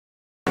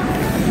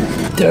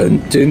Dun,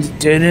 dun,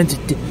 dun, dun,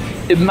 dun.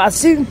 It might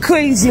seem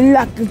crazy,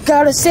 like I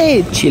gotta say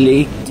it,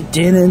 chilly.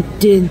 Dun, dun,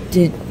 dun,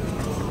 dun.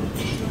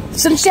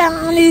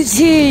 Sunshine is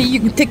here, you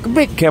can take a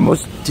break,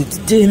 camels. Dun,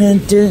 dun, dun,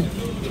 dun.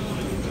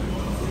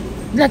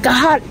 Like a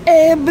hot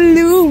air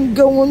balloon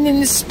going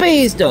into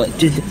space. Dun,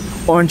 dun, dun.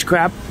 Orange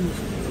crab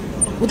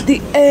with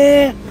the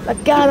air,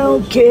 like I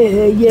don't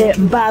care. Yeah,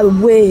 by the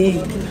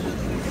way,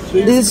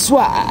 this is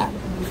why.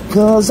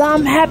 'Cause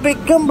I'm happy,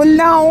 come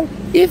along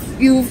if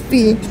you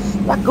feel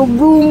like a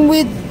room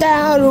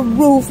without a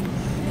roof.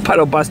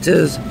 Puddle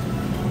busters.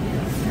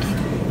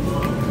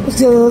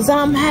 'Cause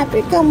I'm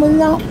happy, come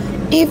along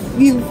if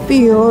you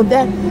feel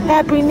that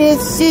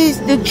happiness is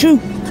the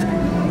truth.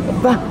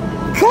 But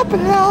come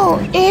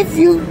along if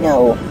you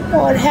know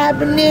what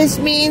happiness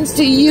means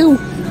to you.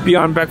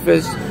 Beyond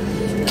breakfast.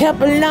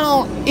 Come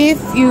along if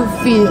you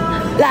feel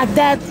like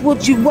that's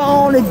what you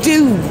wanna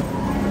do.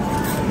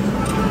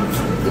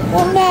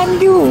 All man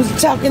do is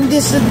talking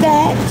this or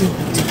that.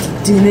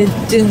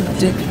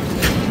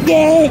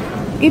 Yeah,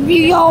 if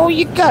you all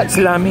you got,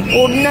 salami,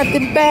 or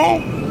nothing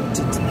bad.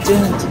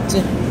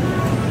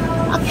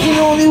 I can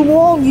only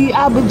warn you,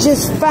 I would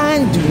just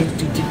fine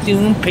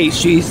doing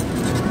pastries.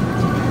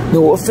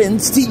 No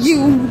offense to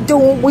you,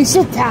 don't waste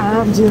your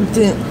time.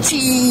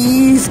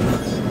 Cheese,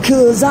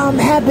 'cause I'm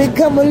happy,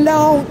 come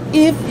along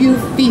if you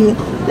feel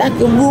like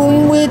a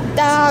room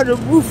without a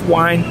roof.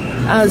 Wine,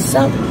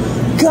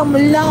 come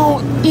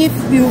along if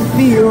you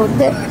feel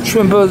that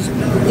shrimpers,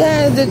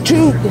 that's the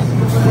truth.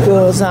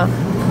 'Cause I'm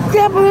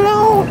come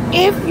along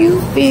if you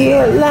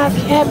feel like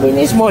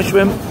happiness. More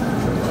shrimp.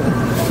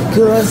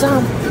 'Cause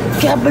I'm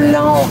come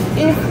along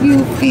if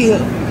you feel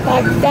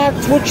like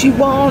that's what you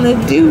wanna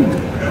do.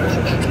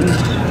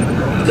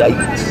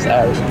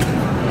 Sorry.